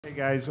Hey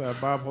guys,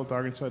 Bob Holt,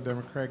 Arkansas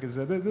Democrat.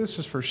 This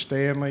is for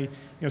Stanley. You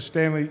know,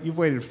 Stanley, you've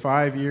waited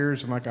 5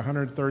 years and like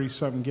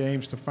 130-something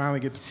games to finally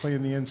get to play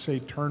in the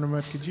NCAA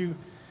tournament. Could you,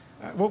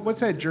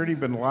 what's that journey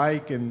been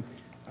like? And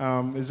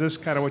is this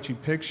kind of what you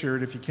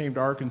pictured? If you came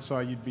to Arkansas,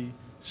 you'd be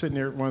sitting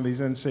there at one of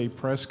these NCAA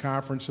press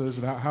conferences.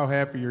 And how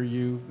happy are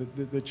you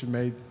that you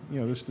made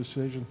this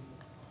decision?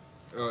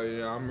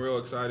 Yeah, I'm real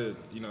excited,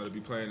 to be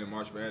playing in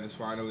March Madness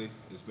finally.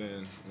 It's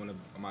been one of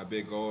my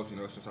big goals,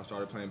 since I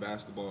started playing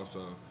basketball.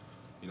 So,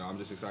 I'm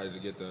just excited to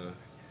get to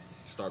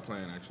start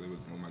playing actually with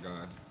my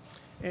guys.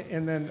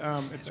 And then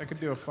if I could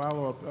do a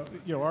follow-up,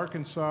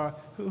 Arkansas,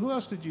 who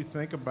else did you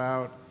think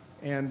about?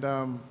 And,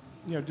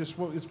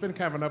 it's been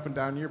kind of an up and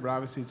down year, but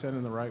obviously it's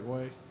ending the right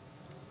way.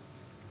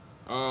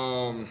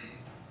 Right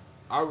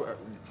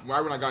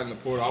when I got in the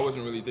portal, I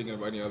wasn't really thinking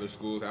of any other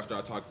schools. After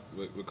I talked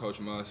with Coach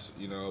Muss,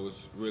 it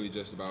was really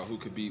just about who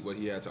could beat what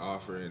he had to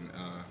offer, and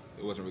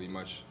it wasn't really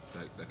much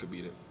that could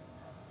beat it.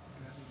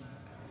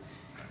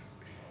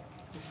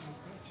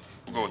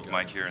 We'll go with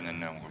Mike here, and then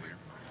we'll over here.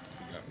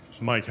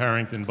 Mike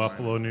Harrington,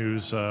 Buffalo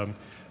News.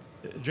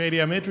 JD,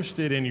 I'm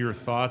interested in your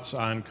thoughts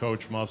on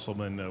Coach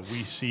Musselman.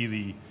 We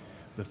see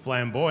the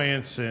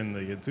flamboyance and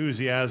the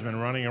enthusiasm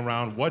and running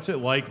around. What's it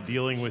like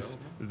dealing with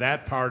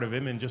that part of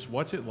him, and just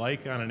what's it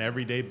like on an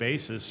everyday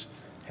basis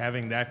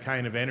having that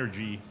kind of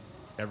energy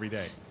every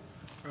day?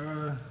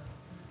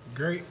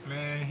 Great,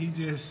 man. He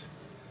just,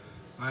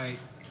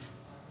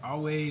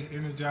 always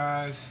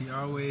energized. He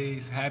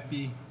always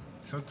happy.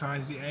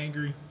 Sometimes he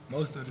angry,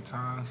 most of the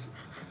times.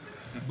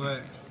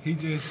 But he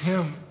just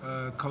him,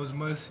 Coach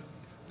Muss,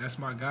 that's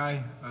my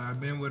guy.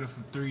 I've been with him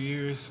for 3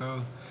 years,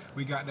 so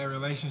we got that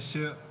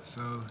relationship.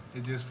 So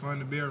it's just fun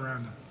to be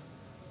around him.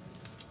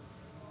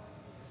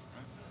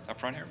 Up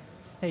front here.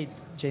 Hey,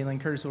 Jaylin,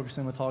 Curtis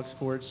Wilkerson with Hog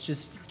Sports.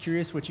 Just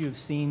curious what you have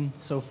seen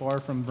so far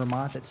from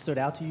Vermont that stood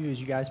out to you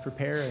as you guys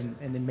prepare, and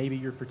then maybe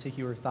your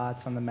particular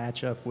thoughts on the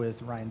matchup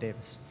with Ryan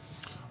Davis.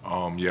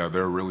 Yeah,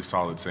 they're a really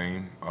solid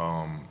team.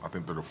 I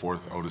think they're the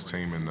fourth oldest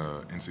team in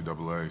the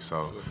NCAA,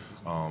 so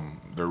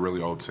they're a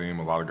really old team,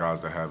 a lot of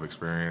guys that have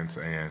experience,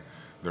 and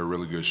they're a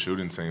really good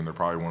shooting team. They're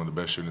probably one of the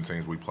best shooting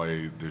teams we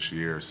played this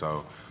year,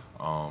 so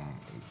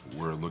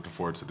we're looking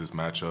forward to this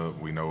matchup.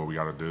 We know what we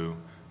got to do,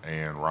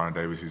 and Ryan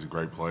Davis, he's a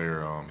great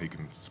player. He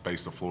can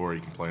space the floor,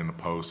 he can play in the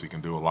post, he can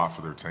do a lot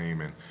for their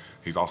team, and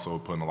he's also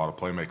putting a lot of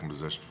playmaking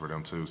positions for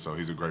them too, so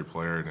he's a great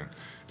player, and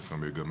it's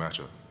going to be a good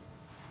matchup.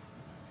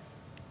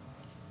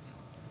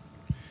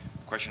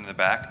 Question in the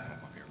back.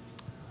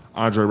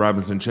 Andre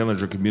Robinson,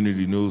 Challenger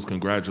Community News.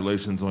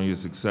 Congratulations on your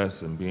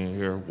success and being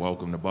here.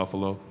 Welcome to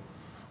Buffalo.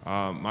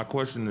 My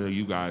question to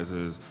you guys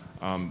is,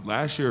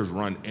 last year's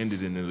run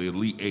ended in the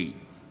Elite Eight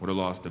with a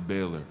loss to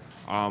Baylor.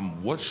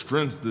 What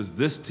strengths does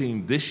this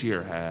team this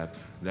year have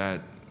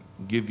that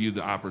give you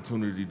the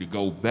opportunity to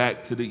go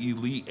back to the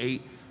Elite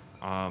Eight?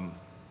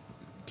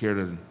 Care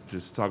to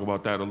just talk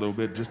about that a little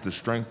bit, just the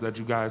strengths that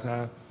you guys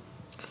have?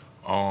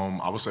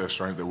 I would say a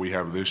strength that we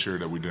have this year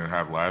that we didn't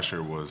have last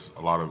year was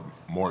a lot of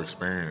more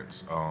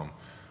experience.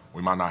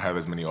 We might not have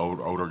as many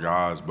older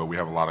guys, but we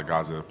have a lot of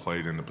guys that have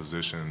played in the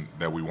position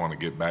that we want to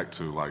get back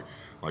to. Like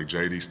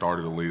JD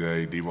started Elite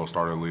Eight, Devo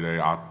started Elite Eight,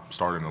 I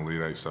started in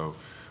Elite Eight. So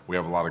we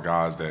have a lot of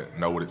guys that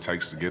know what it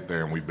takes to get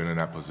there, and we've been in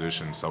that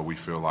position. So we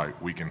feel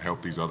like we can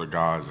help these other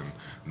guys and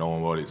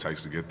knowing what it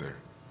takes to get there.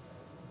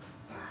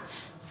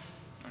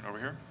 And over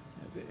here.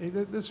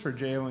 This is for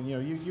Jaylin.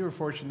 You were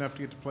fortunate enough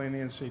to get to play in the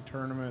NCAA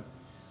tournament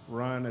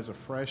run as a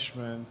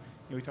freshman.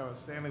 We talk about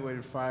Stanley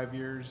waited 5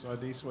 years,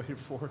 Deese waited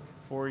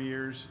four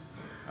years.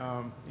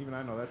 Even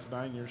I know that's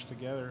 9 years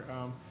together.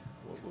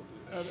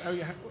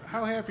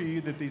 How happy are you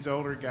that these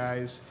older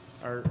guys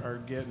are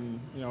getting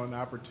an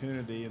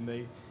opportunity, and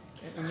maybe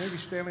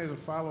Stanley as a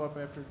follow-up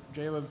after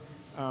Jaylin,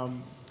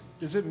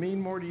 does it mean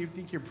more? Do you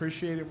think you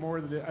appreciate it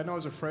more? I know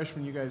as a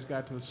freshman you guys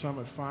got to the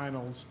Summit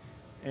Finals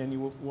and you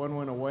one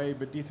went away,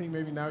 but do you think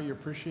maybe now you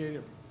appreciate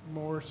it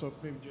more? So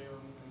maybe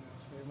Jaylin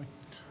and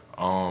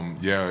Stanley.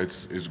 Yeah,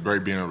 it's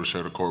great being able to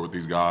share the court with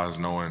these guys,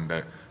 knowing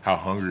that how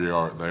hungry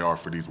they are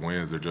for these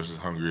wins. They're just as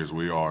hungry as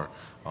we are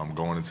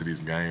going into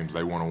these games.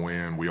 They want to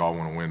win. We all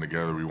want to win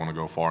together. We want to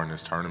go far in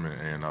this tournament,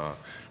 and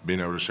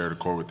being able to share the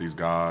court with these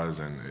guys,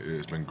 and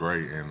it's been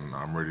great, and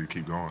I'm ready to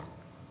keep going.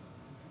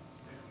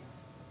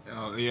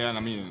 Yeah, and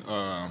I mean,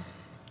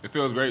 it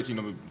feels great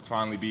to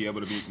finally be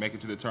able to make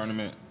it to the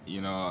tournament.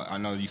 I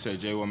know you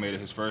said J1 made it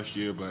his first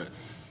year, but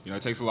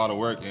it takes a lot of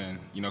work, and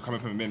coming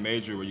from a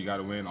mid-major where you got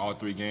to win all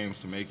 3 games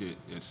to make it,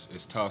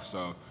 it's tough.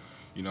 So,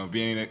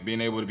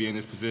 being able to be in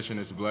this position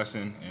is a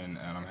blessing, and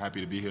I'm happy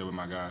to be here with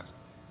my guys.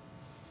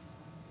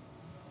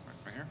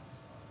 Right here.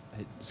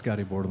 Hey,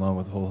 Scotty Bordelon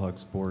with Whole Hog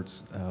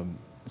Sports.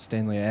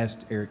 Stanley, I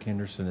asked Eric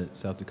Henderson at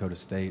South Dakota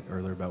State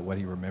earlier about what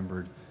he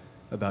remembered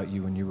about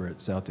you when you were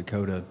at South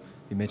Dakota.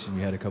 He mentioned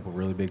you had a couple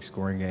really big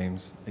scoring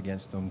games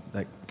against them.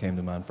 That came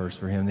to mind first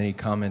for him. Then he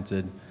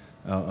commented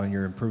on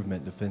your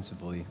improvement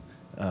defensively.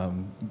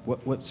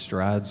 What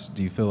strides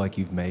do you feel like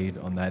you've made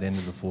on that end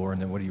of the floor, and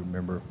then what do you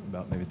remember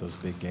about maybe those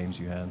big games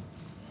you had?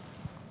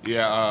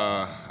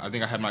 Yeah, I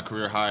think I had my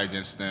career high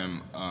against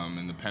them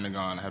in the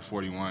Pentagon. I had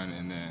 41,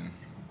 and then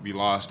we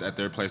lost at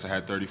their place. I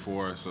had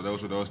 34. So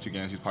those were those two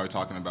games he's probably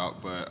talking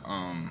about. But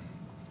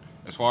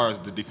as far as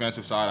the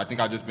defensive side, I think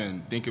I've just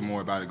been thinking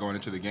more about it going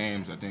into the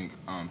games. I think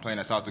playing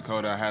at South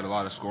Dakota, I had a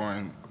lot of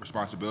scoring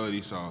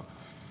responsibility. So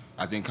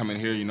I think coming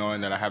here,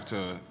 knowing that I have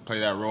to play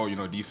that role,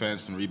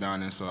 defense and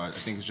rebounding. So I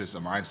think it's just a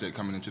mindset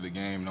coming into the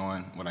game,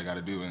 knowing what I got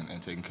to do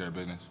and taking care of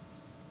business.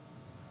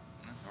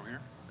 Over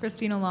here.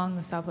 Christina Long,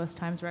 the Southwest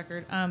Times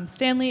Record.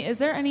 Stanley, is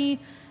there any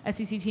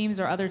SEC teams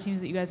or other teams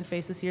that you guys have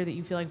faced this year that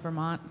you feel like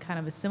Vermont kind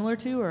of is similar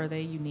to, or are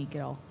they unique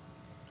at all?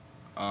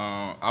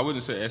 I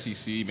wouldn't say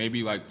SEC.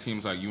 Maybe like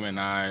teams like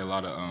UNI, a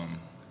lot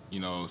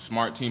of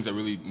smart teams that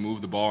really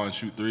move the ball and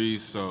shoot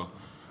threes. So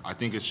I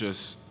think it's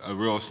just a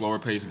real slower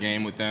paced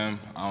game with them.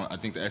 I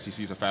think the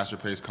SEC is a faster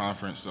paced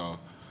conference, so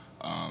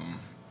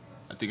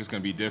I think it's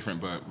going to be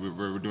different. But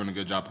we're doing a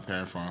good job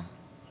preparing for them.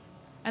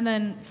 And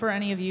then for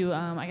any of you,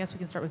 I guess we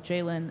can start with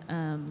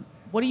Jaylin.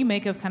 What do you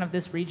make of kind of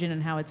this region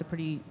and how it's a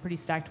pretty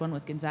stacked one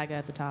with Gonzaga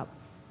at the top?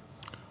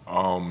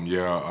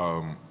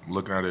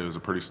 Looking at it, it's a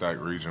pretty stacked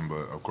region,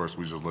 but of course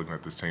we're just looking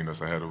at this team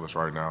that's ahead of us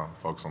right now,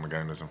 focus on the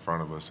game that's in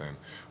front of us, and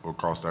we'll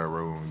cross that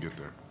road when we get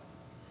there.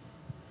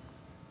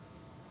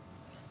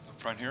 Up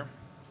front here.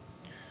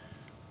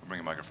 We'll bring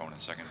a microphone in a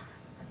second.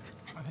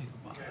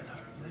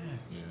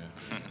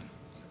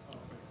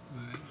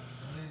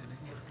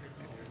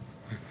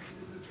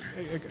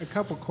 A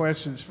couple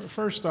questions.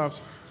 First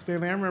off,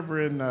 Stanley, I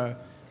remember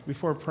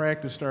before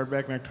practice started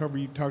back in October,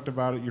 you talked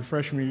about it. Your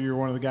freshman year, you were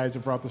one of the guys that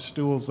brought the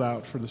stools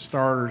out for the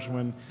starters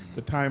when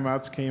the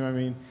timeouts came. I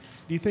mean,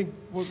 do you think,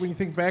 when you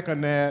think back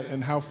on that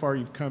and how far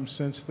you've come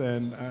since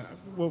then,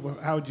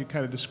 how would you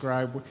kind of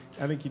describe?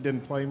 I think you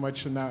didn't play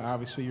much, and now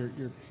obviously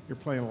you're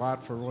playing a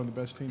lot for one of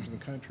the best teams in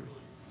the country.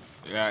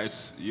 Yeah,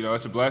 it's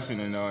it's a blessing,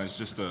 and it's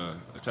just a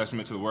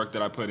testament to the work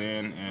that I put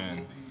in,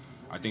 and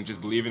I think just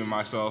believing in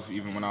myself,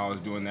 even when I was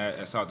doing that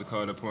at South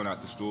Dakota, pulling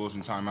out the stools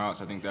and timeouts,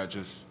 I think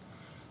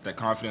that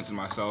confidence in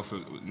myself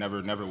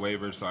never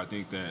wavered. So I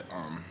think that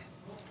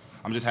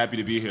I'm just happy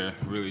to be here,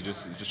 really,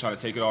 just trying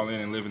to take it all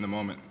in and live in the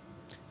moment.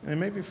 And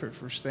maybe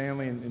for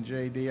Stanley and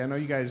JD, I know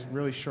you guys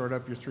really shored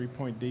up your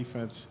three-point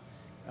defense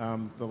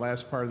the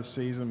last part of the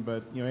season,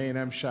 but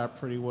A&M shot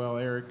pretty well.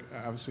 Eric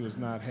obviously was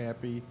not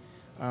happy,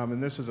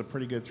 and this is a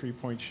pretty good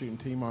three-point shooting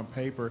team on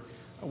paper.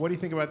 What do you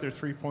think about their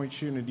three-point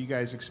shooting, and do you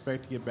guys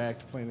expect to get back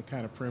to playing the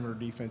kind of perimeter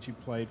defense you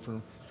played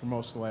for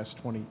most of the last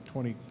 20,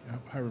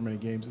 however many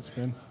games it's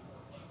been?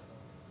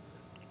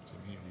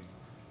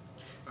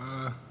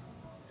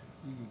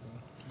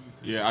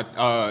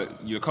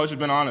 Coach has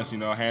been honest.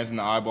 Hands in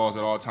the eyeballs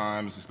at all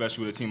times,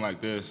 especially with a team like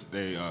this.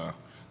 They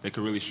could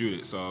really shoot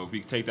it. So if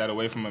we take that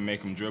away from them,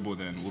 make them dribble,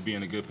 then we'll be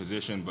in a good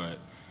position. But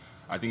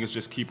I think it's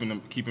just keep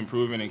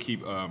improving and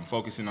keep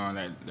focusing on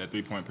that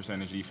three-point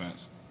percentage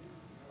defense.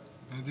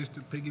 And just to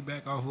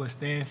piggyback off what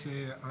Stan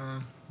said,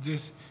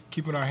 just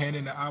keeping our hand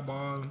in the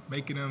eyeball,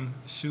 making them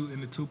shoot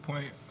in the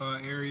two-point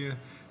area,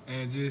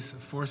 and just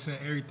forcing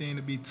everything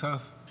to be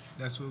tough.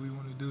 That's what we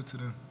want to do to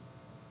them.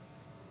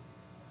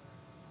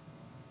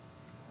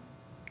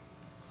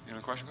 You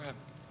have a question? Go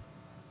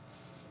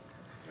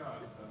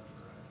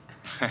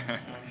ahead.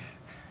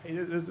 Hey,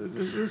 this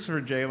is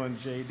for Jaylin,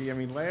 JD. I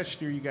mean, last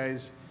year you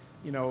guys,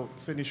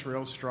 finished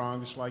real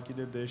strong, just like you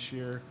did this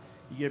year.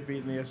 You get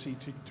beat in the SEC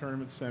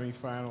tournament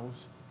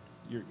semifinals.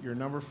 You're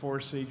number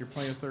 4 seed. You're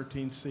playing a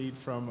 13 seed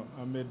from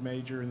a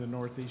mid-major in the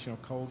Northeast,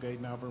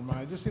 Colgate, now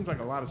Vermont. It just seems like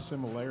a lot of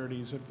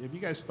similarities. Have you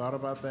guys thought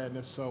about that? And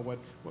if so, what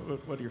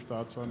are your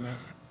thoughts on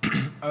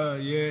that?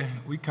 Yeah,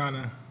 we kind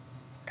of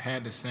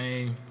had the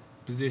same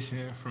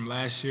position from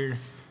last year,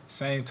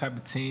 same type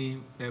of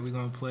team that we're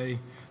going to play.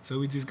 So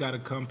we just got to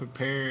come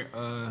prepared.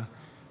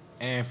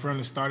 And from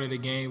the start of the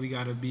game, we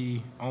got to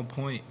be on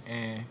point,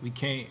 and we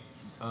can't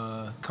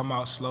come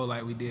out slow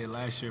like we did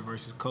last year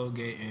versus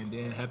Colgate and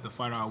then have to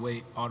fight our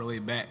way all the way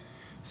back.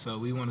 So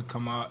we want to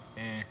come out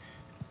and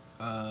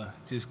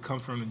just come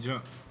from the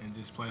jump and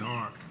just play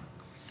hard.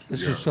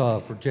 This is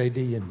for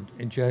JD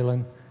and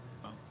Jaylin.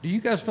 Do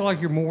you guys feel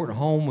like you're more at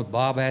home with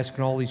Bob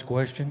asking all these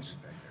questions?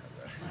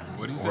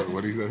 What do you say?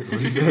 What do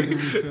you say? We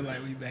feel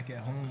like we back at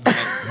home.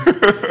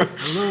 A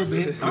little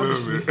bit,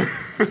 obviously.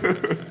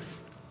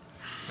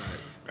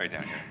 Right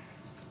down here.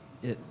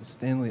 Yeah,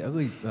 Stanley, I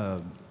believe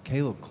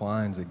Caleb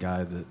Klein's a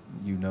guy that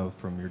you know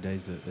from your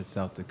days at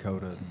South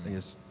Dakota. I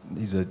guess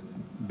he's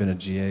been a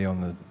GA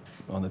on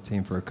the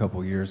team for a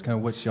couple years. Kind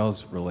of what's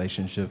y'all's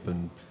relationship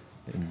and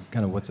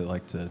kind of what's it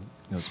like to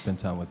spend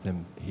time with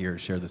him here,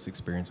 share this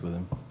experience with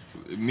him?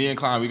 Me and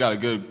Klein, we got a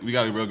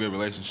real good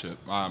relationship.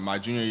 My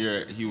junior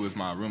year, he was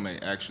my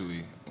roommate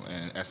actually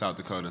at South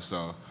Dakota.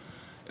 So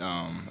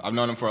I've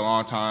known him for a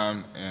long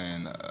time,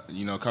 and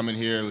coming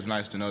here, it was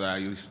nice to know that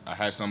at least I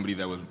had somebody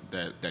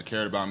that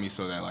cared about me,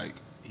 so that like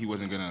he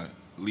wasn't gonna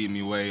lead me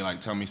away, like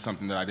tell me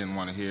something that I didn't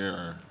want to hear,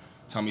 or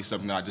tell me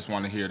something that I just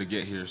want to hear to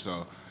get here.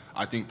 So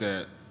I think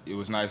that it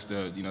was nice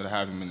to to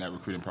have him in that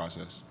recruiting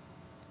process.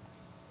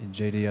 And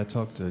JD, I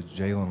talked to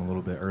Jaylin a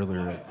little bit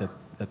earlier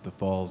at the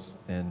Falls,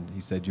 and he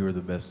said you were the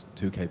best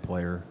 2K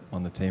player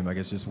on the team. I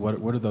guess just what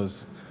are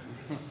those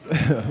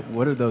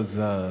what are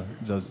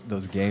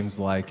those games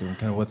like, and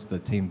kind of what's the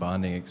team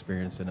bonding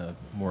experience in a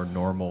more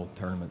normal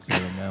tournament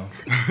setting now?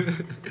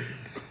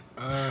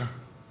 I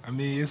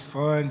mean, it's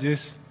fun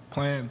just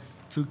playing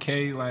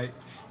 2K. Like,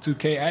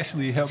 2K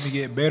actually helped me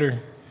get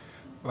better.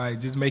 Like,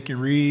 just making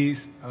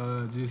reads,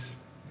 just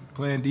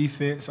playing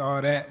defense,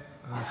 all that.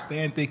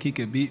 Stan think he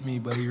could beat me,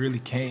 but he really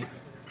can't.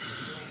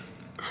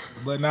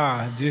 But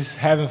nah, just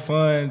having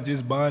fun,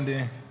 just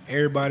bonding.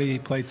 Everybody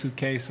play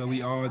 2K, so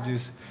we all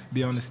just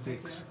be on the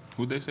sticks.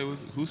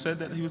 Who said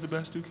that he was the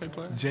best 2K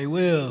player? Jay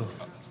Will,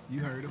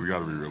 you heard him. We got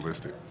to be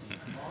realistic.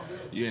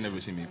 You ain't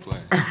never seen me play.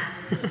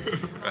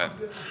 Right.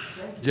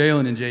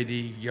 Jaylin and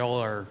JD,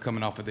 y'all are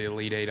coming off of the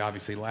Elite Eight,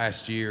 obviously,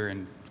 last year,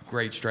 and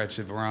great stretch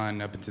of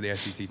run up into the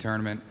SEC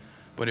tournament.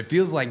 But it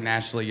feels like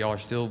nationally y'all are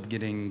still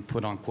getting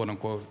put on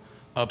quote-unquote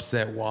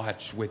upset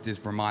watch with this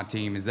Vermont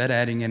team. Is that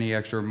adding any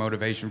extra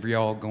motivation for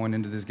y'all going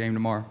into this game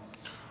tomorrow?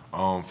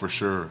 For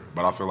sure,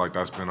 but I feel like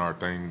that's been our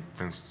thing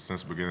since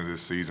the beginning of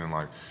this season.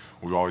 Like,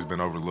 we've always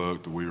been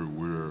overlooked. We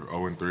were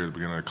 0-3 at the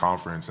beginning of the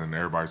conference, and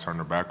everybody turned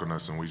their back on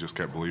us, and we just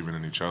kept believing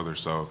in each other.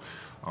 So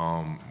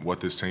what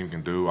this team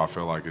can do, I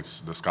feel like the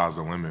sky's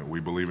the limit. We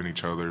believe in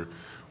each other.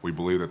 We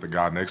believe that the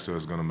guy next to us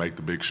is going to make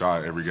the big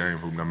shot every game,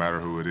 no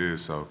matter who it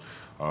is. So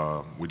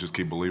we just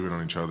keep believing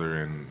on each other,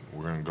 and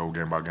we're going to go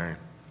game by game.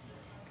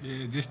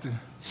 Yeah, just to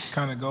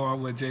kind of go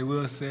on what Jay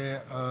Will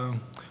said,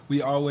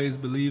 we always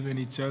believe in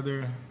each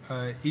other.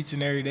 Each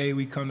and every day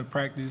we come to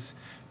practice,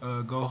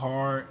 go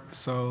hard.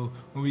 So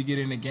when we get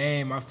in the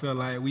game, I feel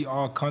like we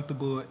all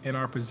comfortable in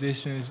our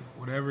positions,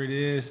 whatever it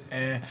is.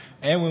 And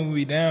when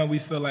we down, we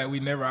feel like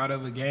we never out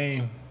of a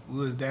game. We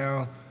was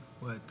down,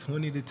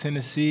 20 to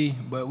Tennessee,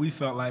 but we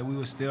felt like we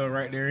were still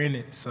right there in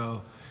it.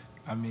 So,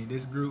 I mean,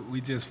 this group,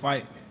 we just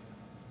fight.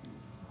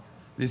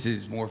 This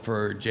is more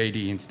for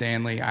JD and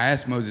Stanley. I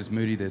asked Moses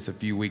Moody this a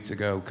few weeks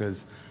ago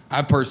because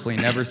I personally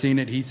never seen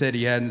it. He said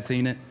he hadn't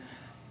seen it.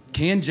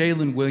 Can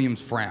Jaylin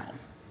Williams frown?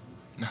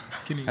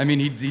 I mean,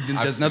 he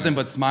does nothing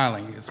but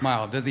smiling.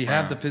 Smile. Does he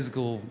have the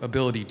physical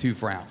ability to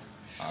frown?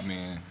 I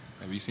mean,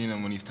 have you seen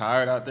him when he's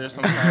tired out there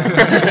sometimes?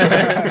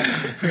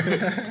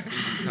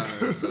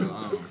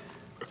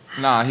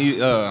 Nah,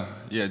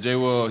 Jay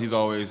Will, he's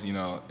always,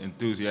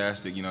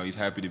 enthusiastic. He's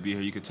happy to be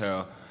here. You could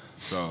tell.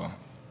 So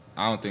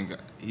I don't think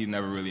he's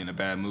never really in a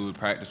bad mood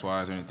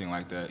practice-wise or anything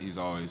like that. He's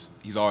always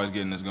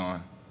getting us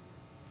going.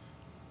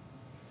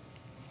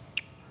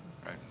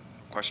 Right.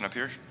 Question up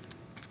here?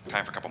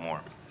 Time for a couple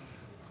more.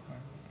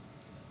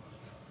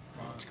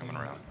 It's coming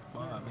around.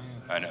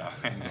 I know.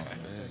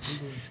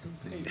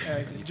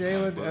 Hey,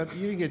 Jaylin,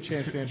 you didn't get a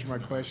chance to answer my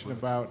question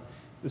about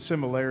the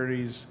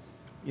similarities,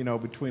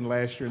 between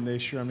last year and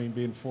this year. I mean,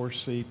 being fourth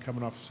seed,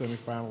 coming off a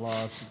semifinal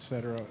loss, et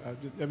cetera.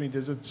 I mean,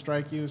 does it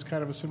strike you as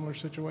kind of a similar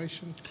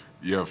situation?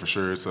 Yeah, for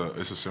sure. It's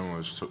a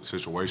similar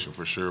situation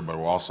for sure, but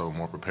we're also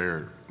more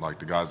prepared. Like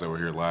the guys that were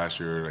here last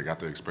year, they got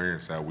to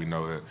experience that. We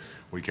know that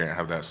we can't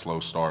have that slow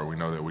start. We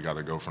know that we got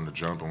to go from the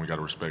jump, and we got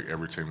to respect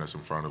every team that's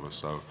in front of us.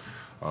 So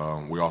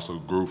we also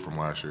grew from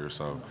last year.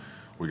 So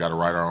we got to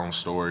write our own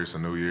story. It's a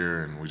new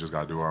year, and we just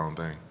got to do our own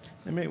thing.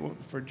 I mean,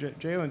 for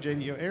Jaylin,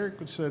 JD, Eric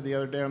said the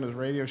other day on his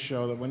radio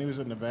show that when he was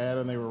at Nevada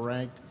and they were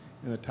ranked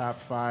in the top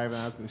 5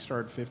 and they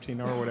started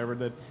 15 or whatever,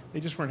 that they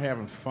just weren't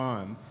having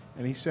fun.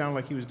 And he sounded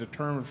like he was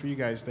determined for you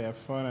guys to have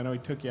fun. I know he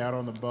took you out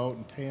on the boat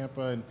in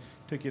Tampa and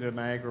took you to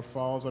Niagara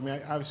Falls. I mean,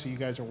 obviously you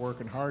guys are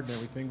working hard and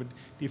everything, but do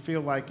you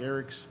feel like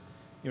Eric's,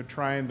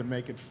 trying to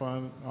make it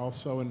fun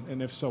also?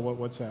 And if so,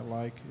 what's that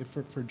like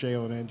for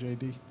Jaylin and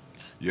JD?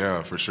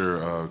 Yeah, for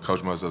sure.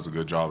 Coach Must does a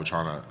good job of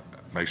trying to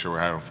make sure we're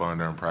having fun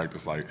during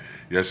practice. Like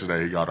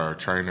yesterday, he got our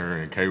trainer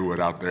and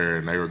K-Wood out there,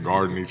 and they were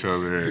guarding each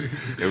other. And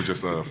it was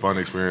just a fun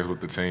experience with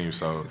the team.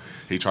 So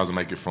he tries to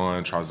make it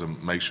fun, tries to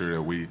make sure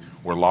that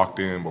we're locked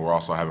in, but we're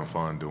also having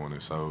fun doing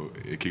it. So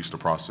it keeps the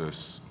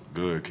process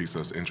good, keeps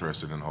us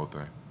interested in the whole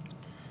thing.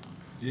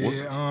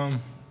 Yeah,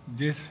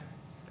 just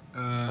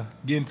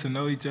getting to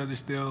know each other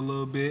still a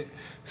little bit.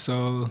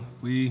 So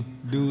we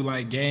do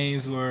like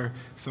games where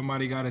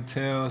somebody got to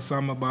tell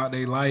something about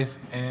their life,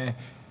 and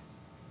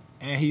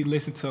he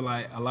listened to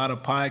like a lot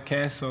of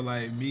podcasts. So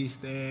like me,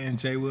 Stan,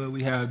 Jay Wood,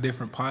 we have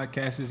different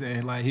podcasts,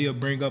 and like he'll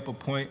bring up a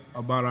point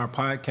about our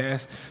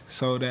podcast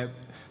so that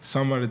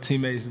some of the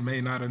teammates may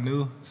not have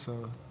knew.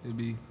 So it'd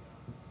be.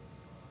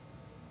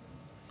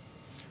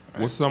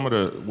 What's some of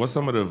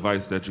the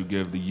advice that you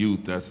give the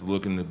youth that's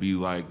looking to be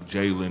like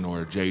Jaylin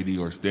or JD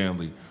or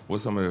Stanley?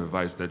 What's some of the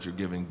advice that you're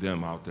giving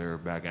them out there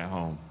back at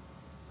home?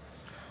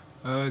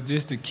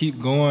 Just to keep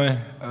going.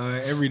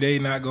 Every day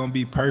not gonna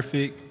be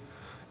perfect.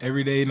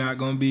 Every day not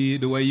going to be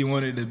the way you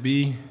want it to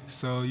be.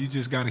 So you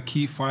just got to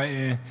keep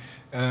fighting.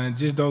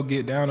 Just don't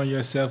get down on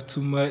yourself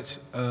too much,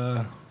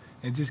 and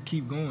just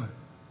keep going.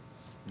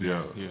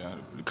 Yeah.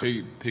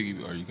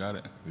 Piggy, or you got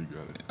it? You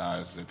got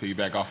it. So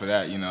piggyback off of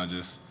that,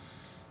 just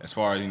as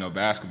far as,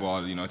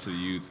 basketball, to the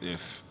youth,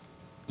 if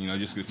you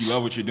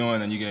love what you're doing,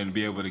 then you're going to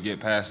be able to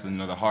get past,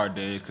 the hard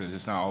days, because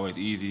it's not always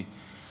easy.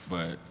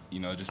 But, you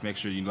know, just make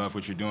sure you love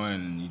what you're doing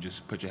and you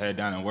just put your head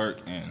down and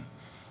work, and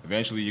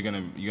eventually you're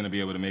gonna be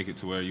able to make it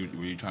to where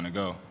you're trying to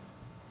go.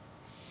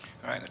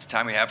 All right, that's the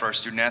time we have for our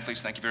student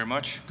athletes. Thank you very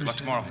much. Good luck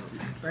tomorrow.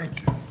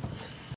 Thank you.